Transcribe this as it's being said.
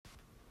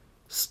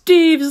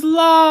Steve's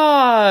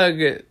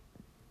Log!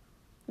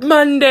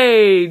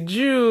 Monday,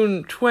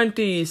 June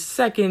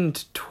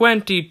 22nd,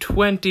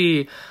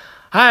 2020.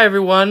 Hi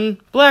everyone,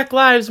 Black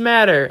Lives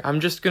Matter. I'm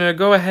just gonna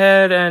go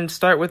ahead and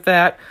start with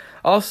that.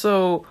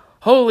 Also,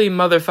 holy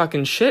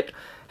motherfucking shit,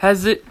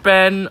 has it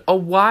been a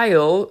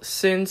while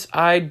since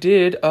I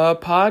did a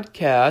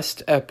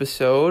podcast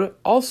episode?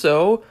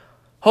 Also,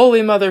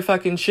 holy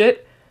motherfucking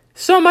shit,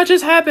 so much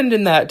has happened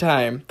in that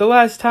time. The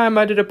last time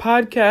I did a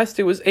podcast,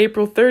 it was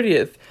April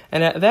 30th.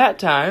 And at that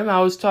time,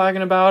 I was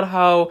talking about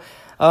how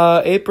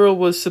April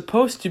was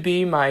supposed to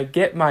be my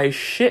Get My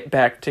Shit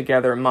Back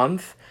Together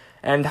month,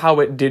 and how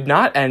it did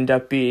not end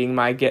up being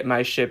my Get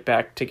My Shit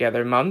Back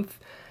Together month.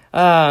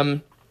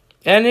 And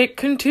it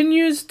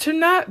continues to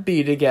not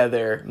be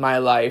together, my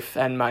life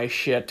and my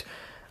shit.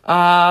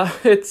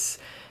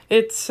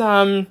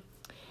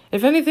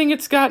 If anything,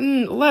 it's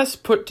gotten less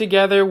put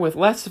together with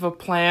less of a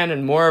plan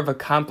and more of a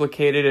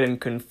complicated and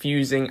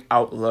confusing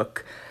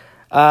outlook.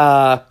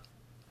 But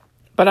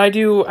I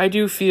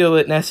do feel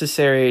it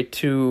necessary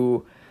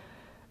to.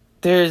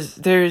 There's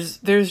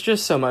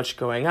just so much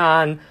going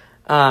on.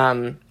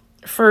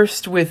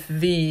 First with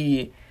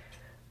the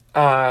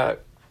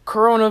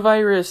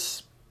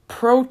coronavirus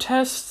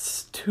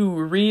protests to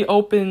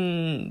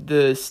reopen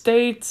the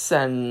states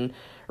and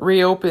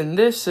reopen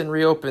this and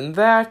reopen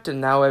that, and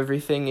now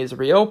everything is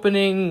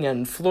reopening,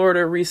 and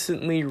Florida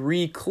recently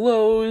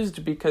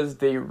reclosed because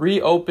they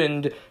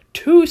reopened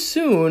too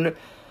soon.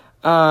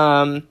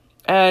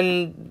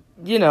 And,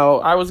 you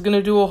know, I was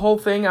gonna do a whole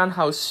thing on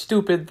how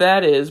stupid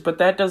that is, but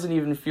that doesn't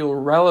even feel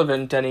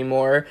relevant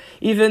anymore.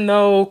 Even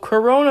though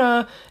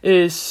Corona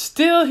is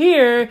still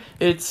here,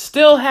 it's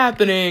still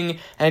happening,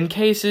 and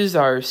cases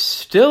are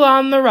still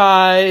on the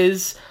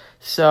rise.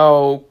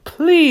 So,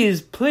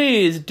 please,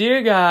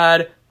 dear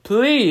God,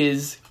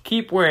 please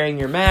keep wearing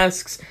your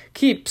masks,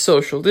 keep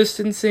social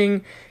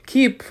distancing,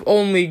 keep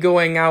only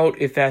going out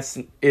if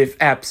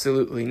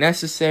absolutely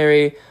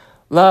necessary.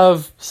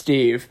 Love,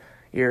 Steve,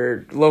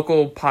 your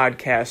local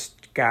podcast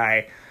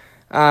guy.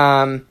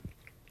 And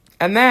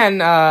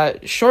then,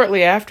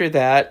 shortly after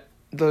that,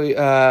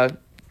 the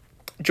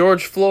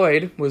George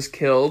Floyd was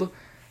killed,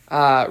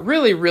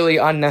 really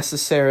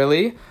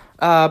unnecessarily,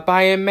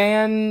 by a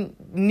man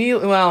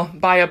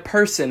by a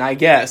person, I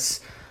guess,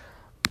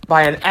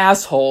 by an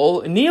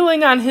asshole,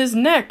 kneeling on his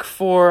neck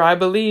for, I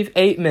believe,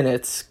 8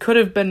 minutes. Could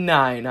have been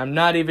 9, I'm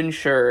not even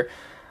sure.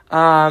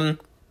 And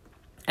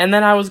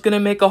then I was gonna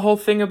make a whole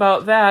thing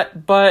about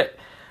that, but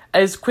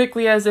as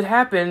quickly as it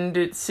happened,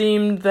 it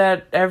seemed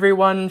that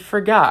everyone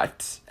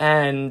forgot,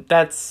 and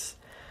that's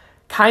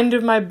kind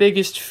of my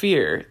biggest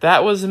fear.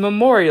 That was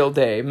Memorial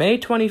Day. May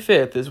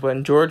 25th is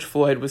when George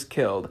Floyd was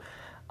killed.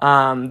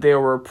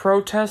 There were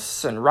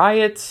protests and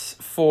riots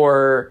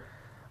for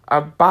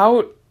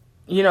about,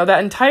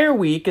 that entire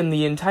week, and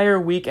the entire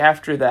week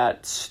after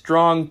that,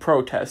 strong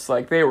protests,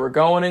 like they were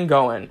going and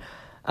going.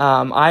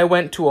 I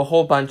went to a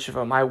whole bunch of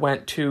them. I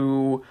went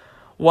to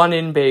one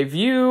in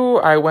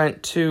Bayview, I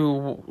went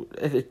to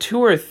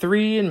 2 or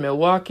 3 in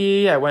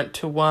Milwaukee, I went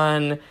to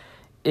one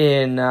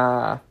in,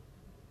 up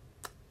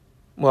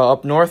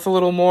north a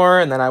little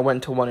more, and then I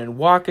went to one in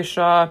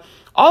Waukesha,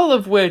 all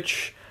of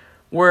which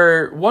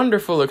were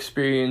wonderful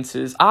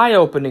experiences,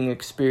 eye-opening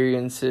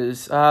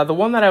experiences. The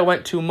one that I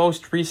went to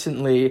most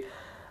recently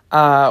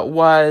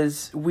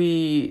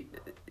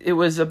it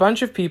was a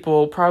bunch of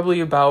people, probably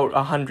about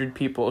 100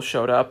 people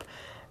showed up,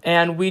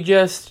 and we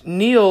just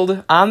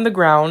kneeled on the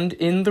ground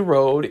in the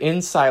road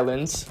in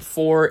silence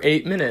for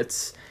 8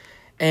 minutes.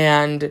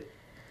 And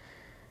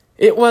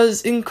it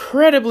was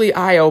incredibly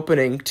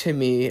eye-opening to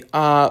me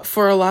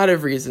for a lot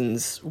of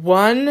reasons.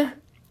 One,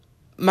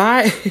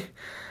 I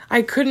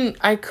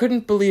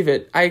couldn't believe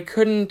it.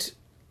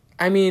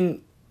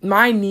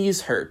 My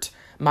knees hurt.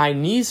 My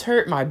knees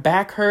hurt, my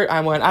back hurt.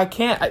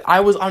 I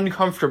was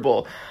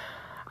uncomfortable.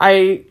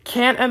 I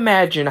can't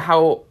imagine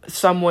how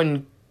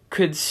someone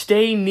could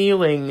stay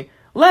kneeling,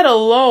 let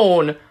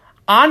alone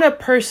on a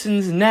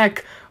person's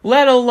neck,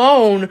 let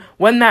alone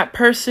when that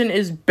person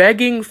is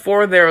begging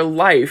for their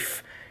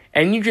life,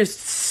 and you just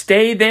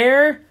stay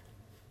there,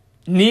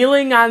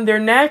 kneeling on their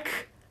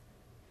neck.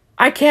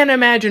 I can't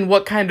imagine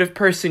what kind of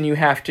person you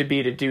have to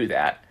be to do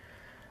that.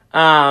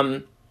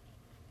 I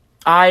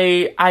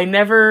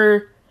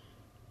never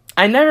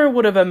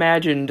would have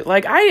imagined,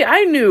 like,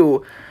 I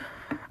knew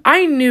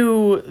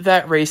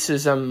that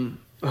racism,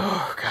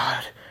 oh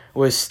God,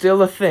 was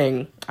still a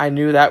thing. I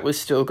knew that was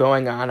still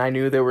going on. I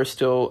knew there were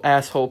still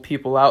asshole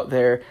people out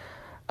there.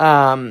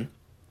 But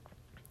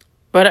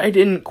I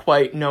didn't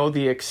quite know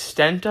the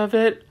extent of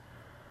it.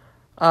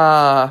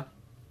 But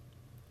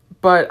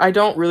I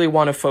don't really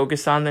want to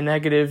focus on the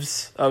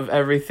negatives of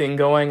everything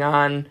going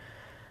on,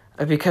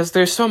 because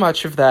there's so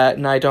much of that,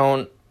 and I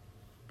don't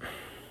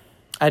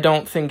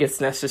think it's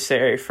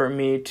necessary for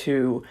me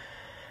to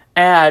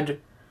add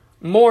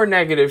more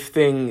negative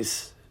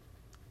things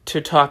to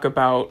talk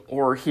about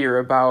or hear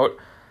about,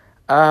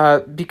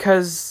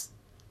 because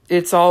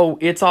it's all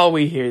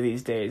we hear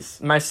these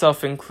days,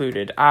 myself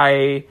included.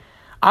 I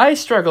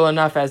struggle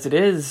enough as it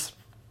is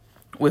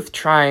with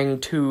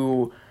trying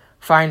to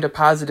find a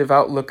positive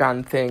outlook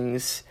on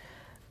things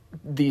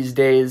these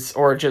days,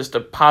 or just a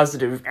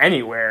positive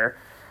anywhere.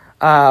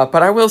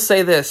 But I will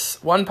say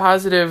this, one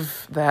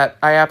positive that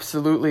I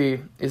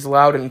absolutely is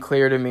loud and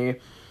clear to me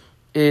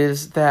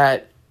is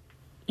that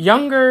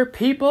younger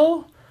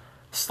people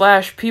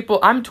 / people,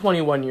 I'm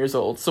 21 years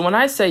old, so when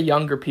I say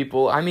younger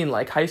people, I mean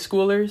like high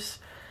schoolers,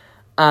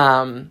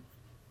 and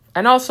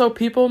also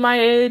people my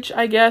age,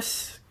 I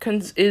guess,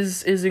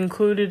 is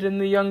included in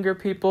the younger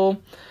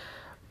people,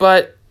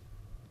 but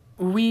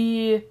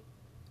we,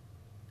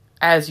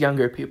 as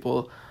younger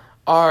people,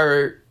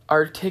 are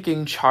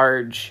taking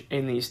charge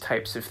in these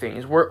types of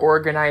things. We're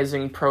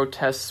organizing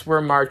protests, we're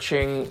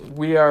marching,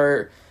 we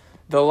are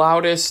the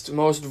loudest,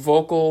 most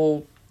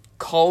vocal,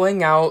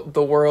 calling out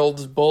the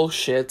world's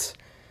bullshit,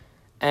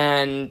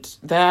 and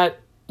that,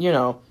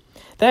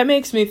 that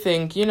makes me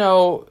think,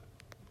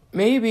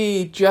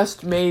 maybe,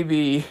 just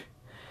maybe,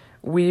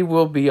 we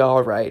will be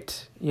all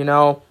right.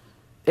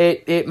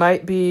 It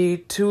might be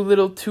too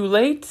little too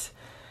late.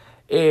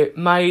 It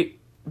might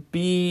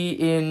be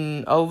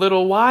in a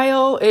little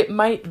while. It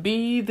might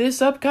be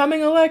this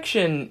upcoming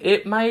election.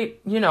 It might,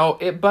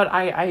 but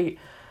I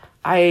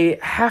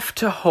have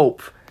to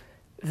hope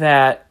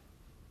that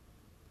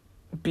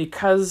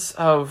because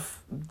of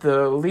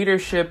the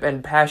leadership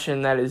and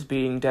passion that is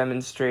being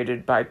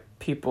demonstrated by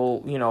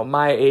people,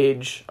 my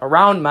age,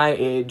 around my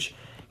age,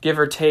 give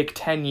or take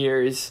 10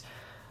 years,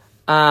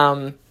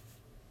 it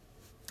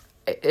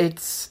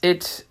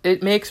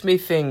makes me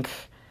think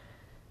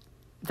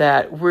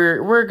that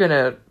we're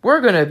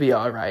gonna be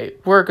all right.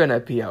 We're gonna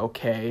be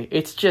okay.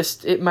 It's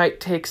just, it might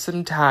take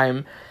some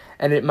time,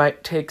 and it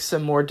might take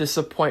some more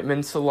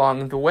disappointments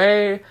along the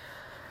way.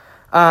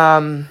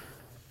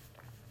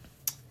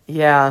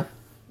 Yeah.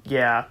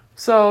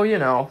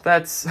 So,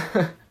 that's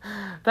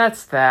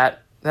that's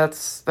that.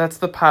 That's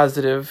the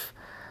positive.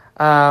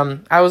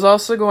 I was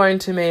also going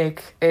to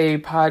make a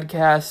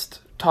podcast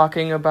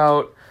talking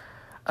about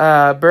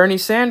Bernie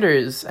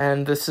Sanders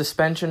and the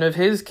suspension of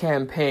his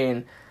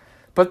campaign,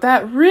 but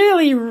that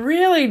really,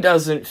 really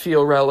doesn't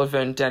feel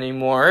relevant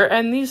anymore,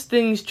 and these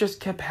things just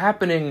kept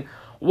happening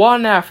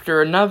one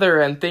after another,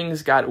 and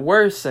things got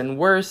worse and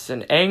worse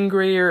and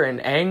angrier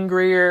and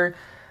angrier.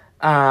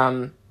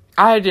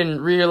 I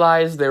didn't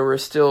realize there were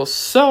still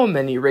so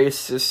many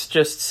racists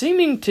just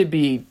seeming to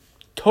be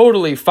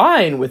totally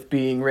fine with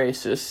being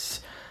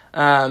racists.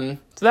 So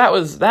that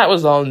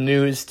was all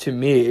news to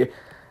me.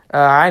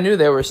 I knew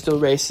there were still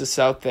racists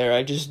out there.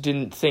 I just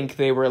didn't think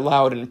they were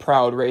loud and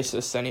proud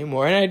racists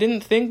anymore, and I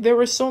didn't think there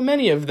were so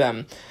many of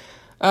them.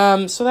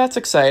 So that's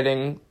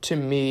exciting to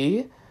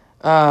me.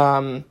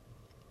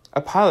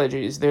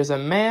 Apologies. There's a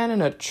man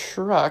in a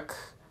truck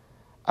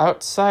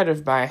outside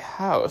of my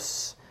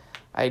house.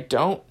 I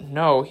don't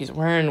know. He's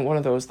wearing one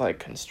of those,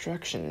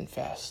 construction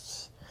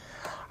vests.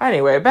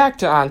 Anyway, back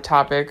to on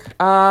topic.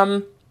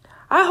 I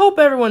hope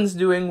everyone's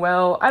doing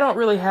well. I don't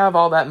really have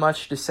all that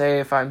much to say,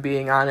 if I'm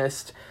being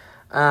honest.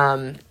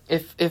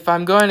 If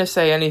I'm going to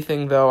say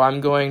anything, though, I'm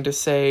going to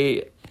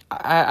say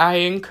I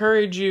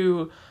encourage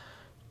you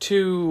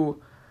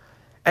to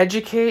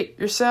educate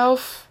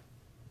yourself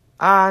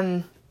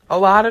on a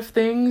lot of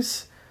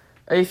things,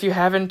 if you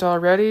haven't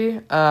already.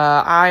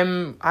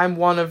 I'm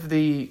one of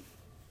the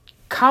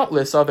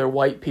countless other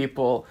white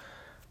people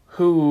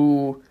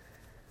who,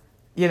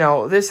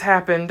 this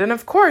happened, and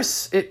of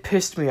course it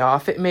pissed me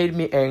off, it made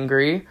me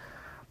angry,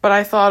 but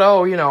I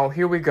thought,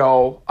 here we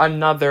go,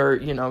 another,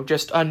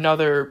 just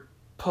another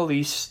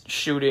police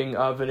shooting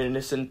of an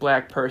innocent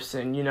black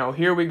person,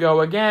 here we go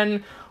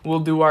again,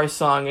 we'll do our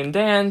song and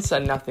dance,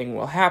 and nothing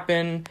will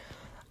happen,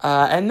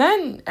 and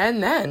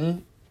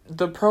then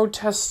the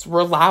protests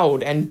were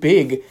loud and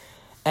big,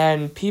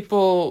 and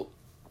people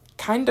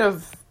kind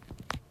of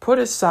put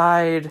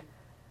aside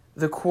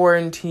the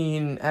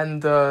quarantine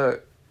and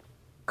the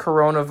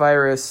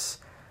coronavirus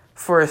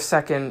for a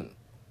second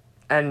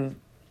and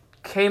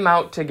came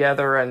out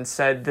together and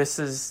said, this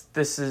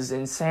is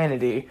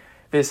insanity,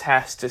 this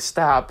has to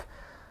stop.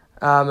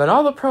 And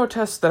all the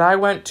protests that I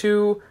went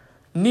to,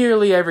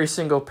 nearly every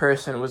single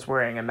person was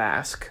wearing a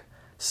mask.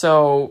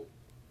 So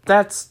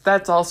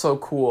that's also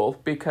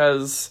cool,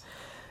 because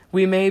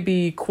we may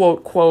be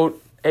quote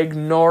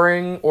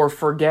ignoring or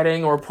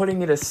forgetting or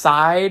putting it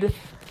aside,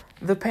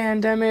 the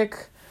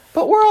pandemic,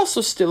 but we're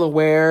also still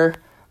aware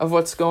of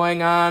what's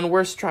going on.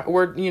 We're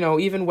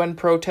even when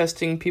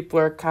protesting, people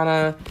are kind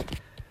of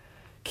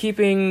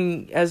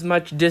keeping as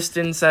much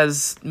distance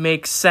as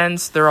makes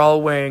sense. They're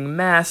all wearing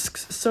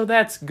masks, so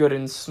that's good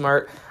and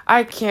smart.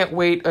 I can't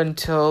wait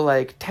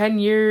until 10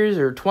 years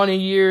or 20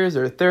 years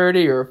or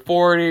 30 or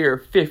 40 or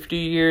 50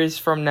 years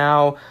from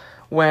now,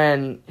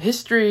 when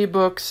history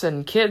books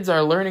and kids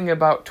are learning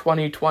about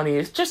 2020.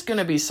 It's just going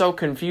to be so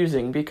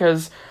confusing,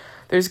 because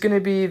there's going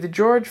to be the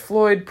George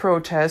Floyd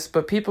protest,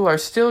 but people are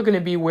still going to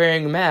be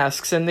wearing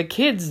masks, and the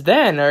kids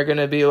then are going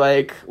to be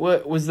like,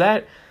 what was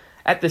that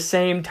at the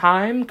same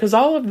time? Because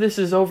all of this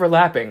is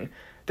overlapping.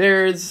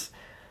 There's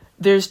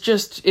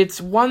just, it's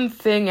one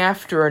thing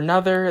after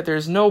another.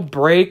 There's no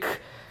break.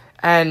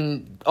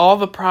 and all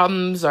the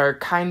problems are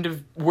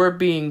we're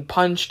being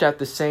punched at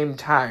the same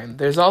time.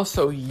 There's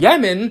also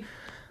Yemen.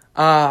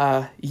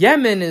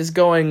 Yemen is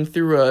going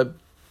through a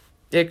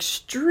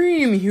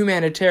extreme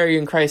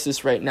humanitarian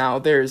crisis right now.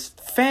 There's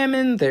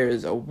famine,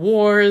 there's a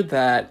war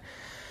that,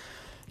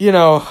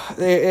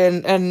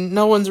 and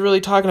no one's really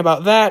talking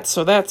about that,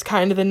 so that's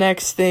kind of the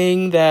next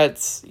thing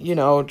that's,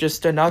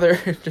 just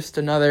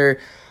another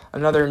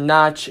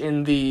notch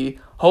in the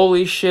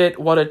holy shit,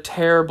 what a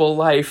terrible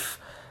life,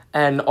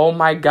 and oh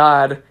my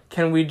god,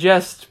 can we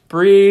just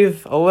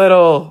breathe a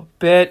little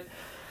bit?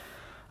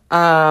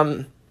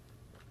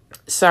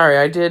 Sorry,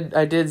 I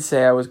did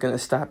say I was gonna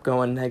stop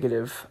going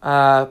negative.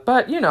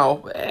 But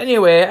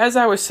anyway, as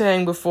I was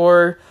saying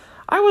before,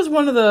 I was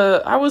one of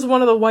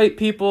the white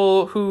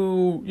people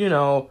who,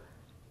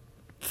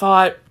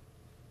 thought,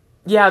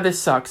 yeah, this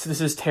sucks,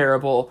 this is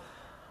terrible.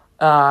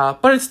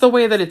 But it's the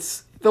way that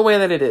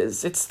it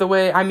is. It's the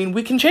way,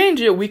 we can change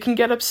it, we can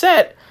get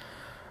upset.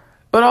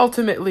 But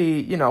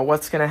ultimately,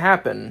 what's gonna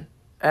happen?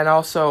 And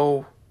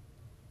also,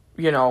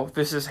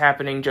 this is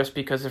happening just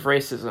because of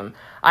racism.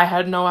 I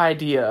had no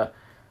idea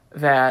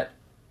that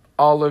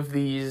all of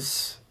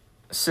these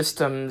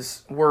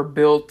systems were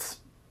built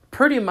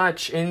pretty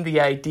much in the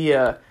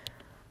idea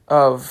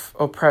of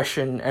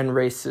oppression and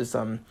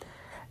racism.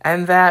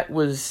 And that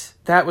was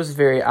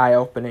very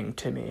eye-opening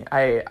to me.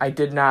 I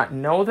did not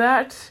know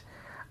that.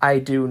 I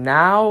do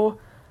now.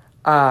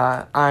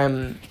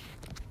 I'm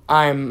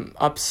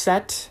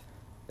upset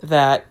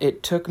that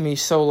it took me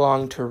so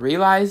long to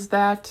realize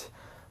that.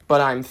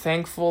 But I'm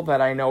thankful that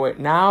I know it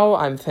now.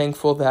 I'm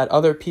thankful that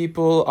other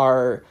people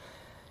are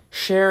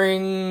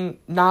sharing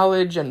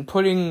knowledge and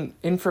putting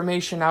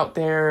information out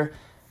there,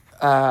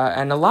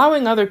 and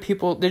allowing other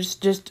people,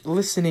 just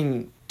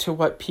listening to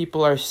what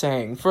people are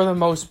saying, for the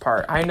most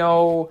part. I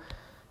know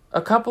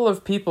a couple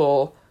of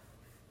people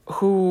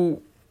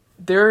who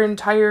their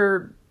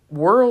entire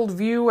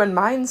worldview and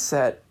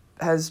mindset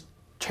has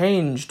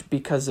changed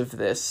because of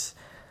this,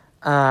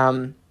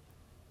 for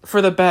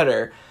the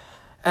better.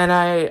 And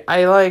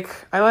I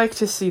like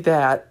to see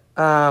that.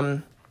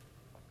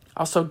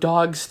 Also,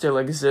 dogs still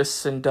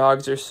exist, and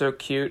dogs are so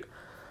cute.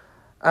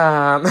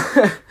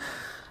 That's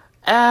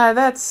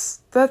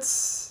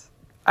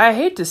I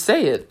hate to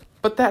say it,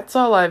 but that's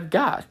all I've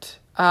got.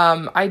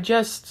 I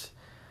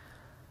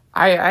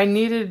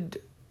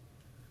needed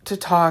to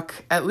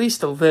talk at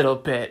least a little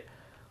bit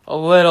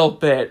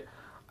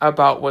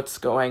about what's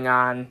going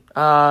on.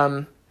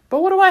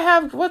 But what do I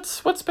have?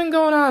 What's been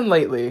going on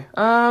lately?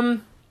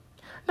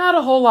 Not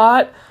a whole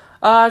lot.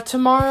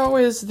 Tomorrow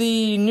is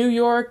the New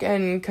York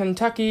and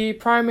Kentucky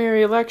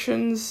primary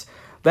elections.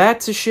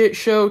 That's a shit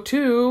show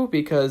too,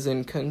 because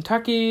in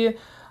Kentucky,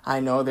 I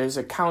know there's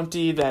a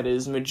county that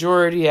is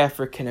majority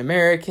African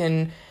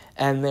American,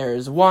 and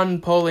there's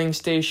one polling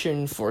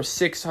station for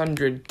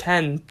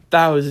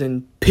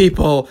 610,000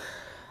 people.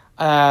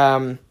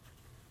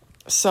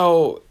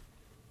 So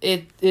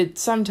it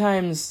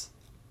sometimes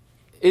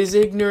is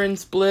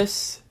ignorance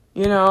bliss,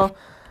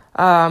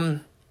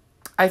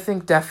 I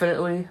think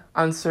definitely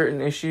on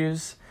certain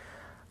issues.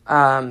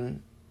 But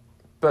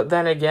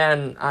then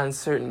again, on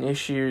certain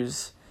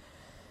issues,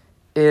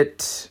 you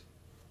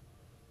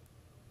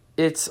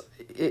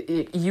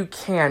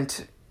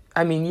can't,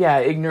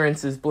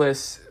 ignorance is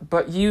bliss,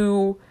 but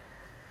you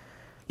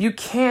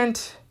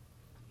can't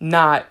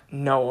not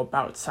know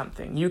about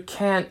something. You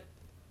can't,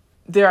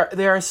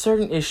 there are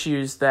certain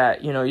issues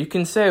that, you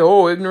can say,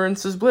 oh,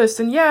 ignorance is bliss,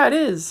 and yeah, it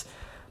is,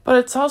 but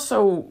it's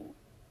also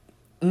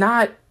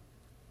not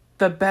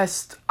the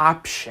best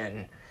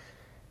option.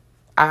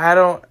 I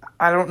don't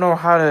know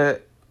how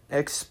to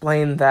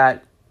explain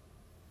that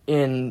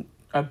in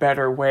a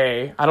better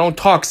way. I don't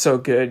talk so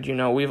good,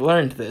 we've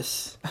learned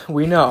this.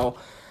 We know.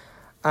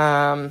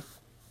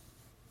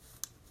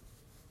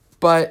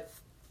 But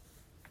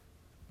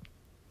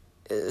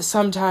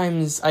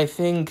sometimes I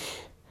think,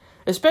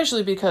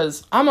 especially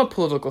because I'm a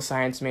political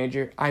science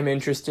major, I'm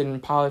interested in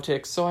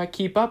politics, so I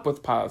keep up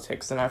with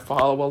politics and I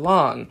follow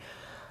along.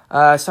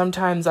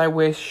 Sometimes I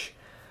wish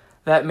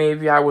that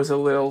maybe I was a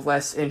little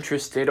less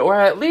interested, or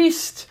at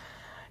least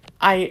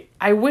I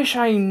wish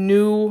I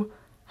knew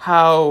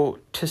how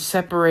to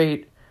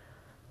separate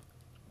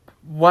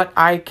what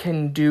I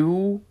can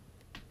do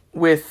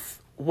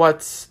with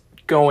what's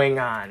going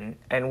on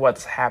and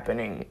what's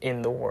happening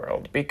in the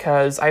world,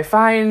 because I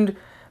find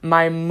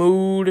my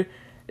mood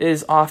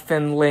is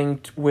often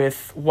linked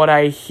with what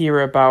I hear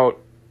about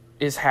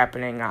is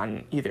happening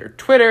on either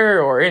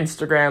Twitter or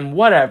Instagram,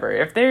 whatever.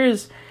 If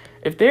there's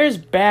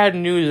bad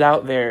news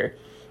out there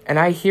and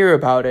I hear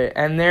about it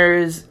and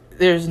there's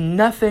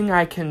nothing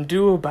I can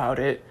do about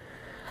it,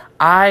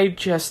 I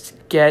just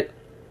get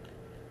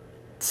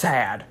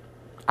sad.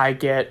 I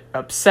get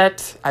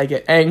upset, I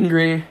get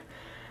angry,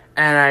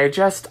 and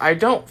I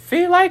don't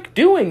feel like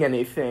doing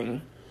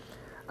anything.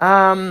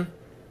 And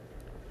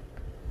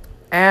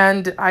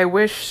I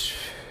wish,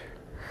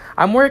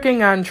 I'm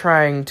working on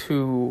trying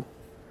to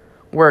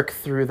work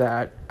through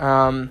that.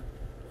 I'm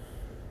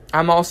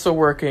also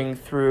working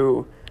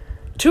through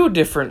two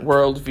different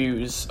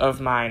worldviews of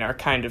mine are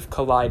kind of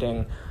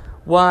colliding.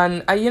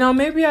 One,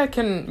 maybe I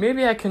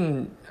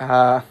can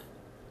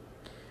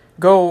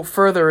go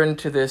further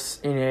into this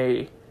in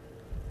a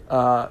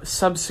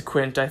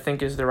subsequent, I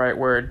think is the right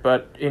word,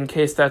 but in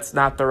case that's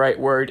not the right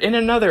word, in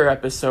another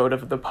episode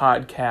of the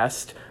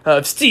podcast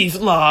of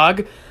Steve's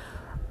Log.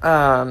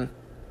 My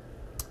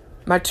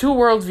two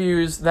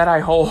worldviews that I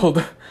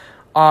hold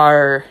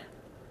are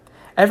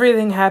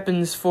everything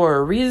happens for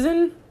a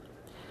reason,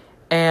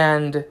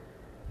 and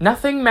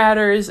nothing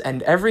matters,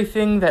 and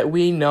everything that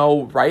we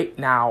know right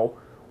now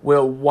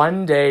will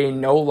one day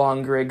no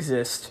longer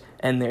exist,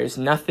 and there's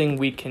nothing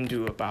we can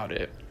do about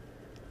it.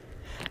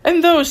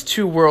 And those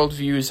two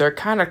worldviews are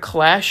kind of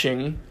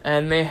clashing,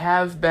 and they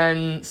have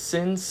been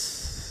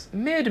since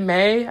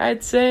mid-May,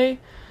 I'd say.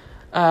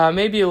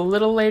 Maybe a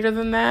little later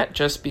than that,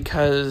 just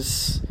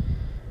because,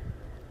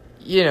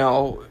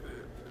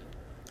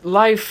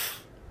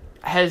 life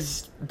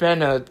has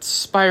been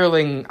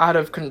spiraling out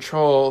of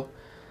control.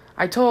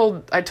 I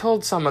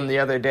told someone the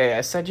other day,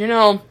 I said,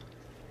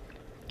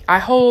 I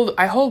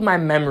hold my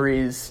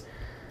memories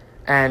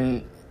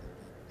and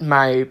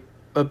my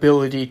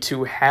ability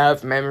to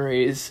have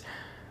memories,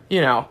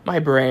 my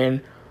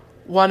brain,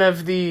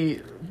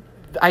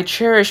 I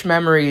cherish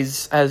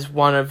memories as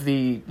one of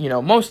the,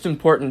 most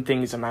important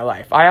things in my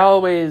life. I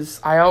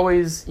always,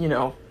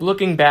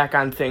 looking back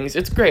on things,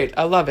 it's great,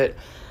 I love it.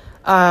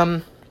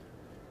 But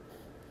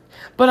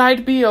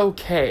I'd be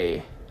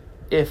okay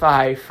if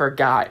I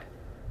forgot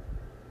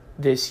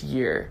this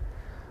year.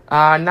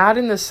 Not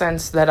in the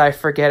sense that I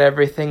forget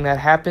everything that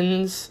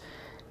happens,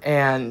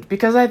 and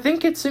because I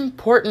think it's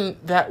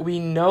important that we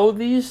know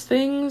these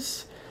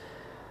things.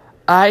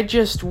 I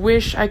just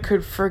wish I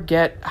could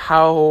forget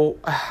how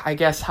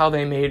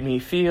they made me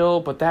feel,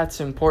 but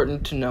that's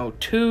important to know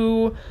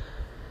too.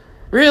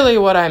 Really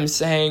what I'm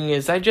saying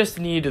is I just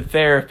need a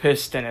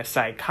therapist and a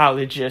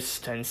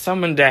psychologist and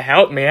someone to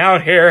help me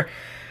out here.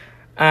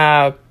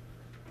 But,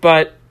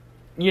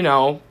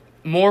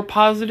 more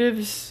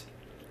positives,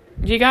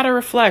 you gotta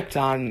reflect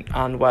on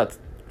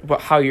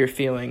how you're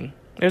feeling.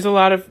 There's a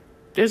lot of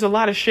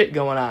shit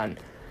going on.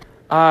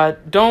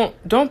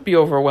 Don't be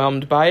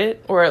overwhelmed by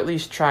it, or at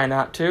least try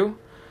not to.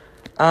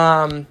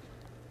 Yeah,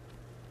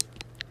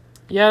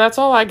 that's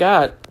all I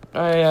got.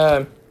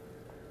 I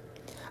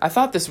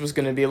thought this was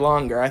gonna be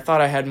longer. I thought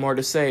I had more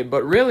to say,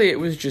 but really it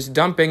was just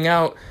dumping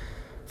out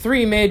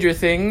three major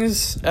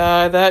things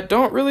that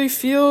don't really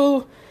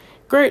feel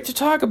great to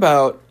talk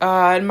about.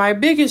 And my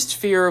biggest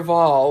fear with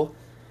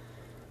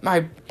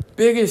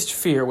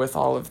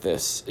all of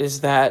this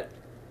is that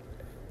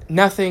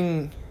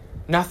nothing's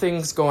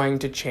going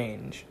to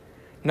change.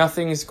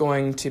 Nothing's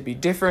going to be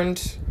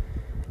different,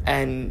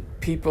 and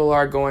people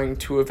are going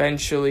to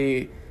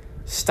eventually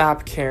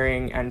stop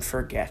caring and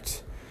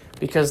forget.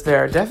 Because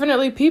there are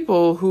definitely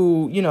people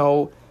who,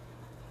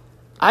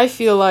 I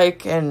feel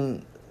like,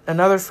 and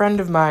another friend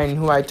of mine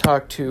who I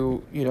talked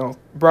to,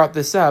 brought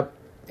this up,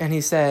 and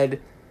he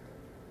said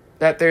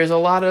that there's a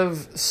lot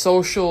of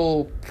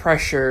social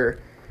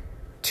pressure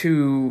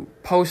to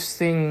post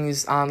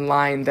things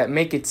online that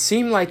make it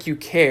seem like you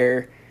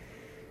care.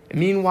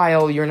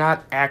 Meanwhile, you're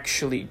not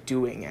actually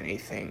doing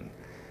anything.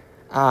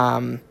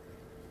 And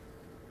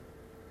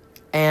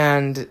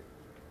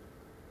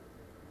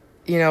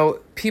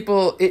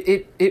people,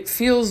 it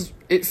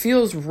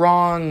feels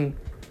wrong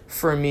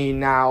for me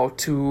now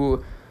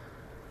to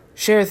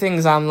share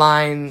things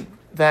online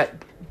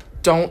that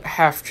don't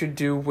have to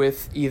do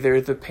with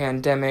either the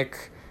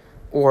pandemic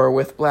or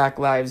with Black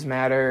Lives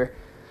Matter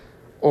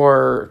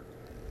or,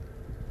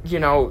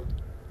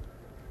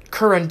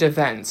 current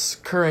events,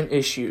 current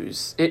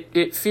issues.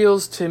 It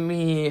feels to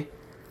me,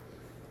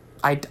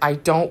 I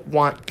don't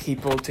want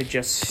people to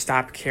just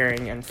stop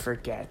caring and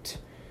forget.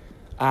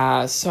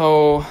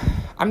 So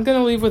I'm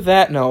gonna leave with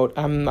that note.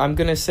 I'm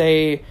gonna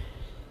say,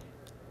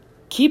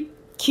 keep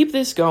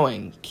this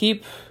going.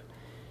 Keep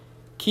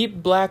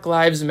Black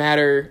Lives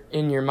Matter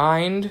in your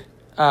mind.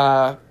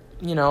 Black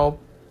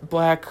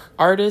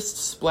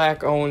artists,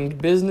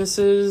 Black-owned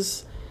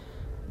businesses.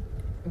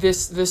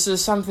 This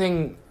is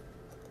something.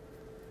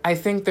 I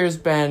think there's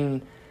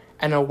been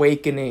an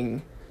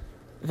awakening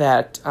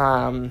that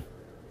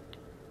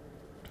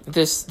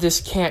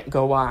this can't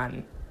go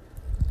on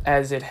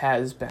as it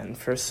has been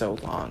for so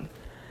long.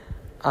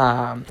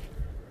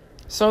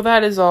 So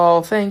that is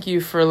all. Thank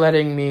you for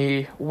letting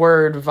me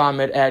word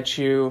vomit at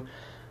you.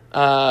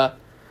 I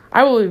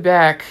will be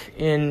back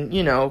in,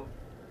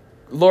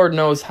 Lord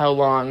knows how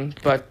long,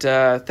 but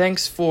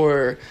thanks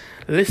for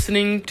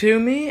listening to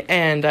me,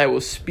 and I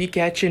will speak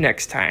at you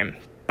next time.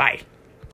 Bye.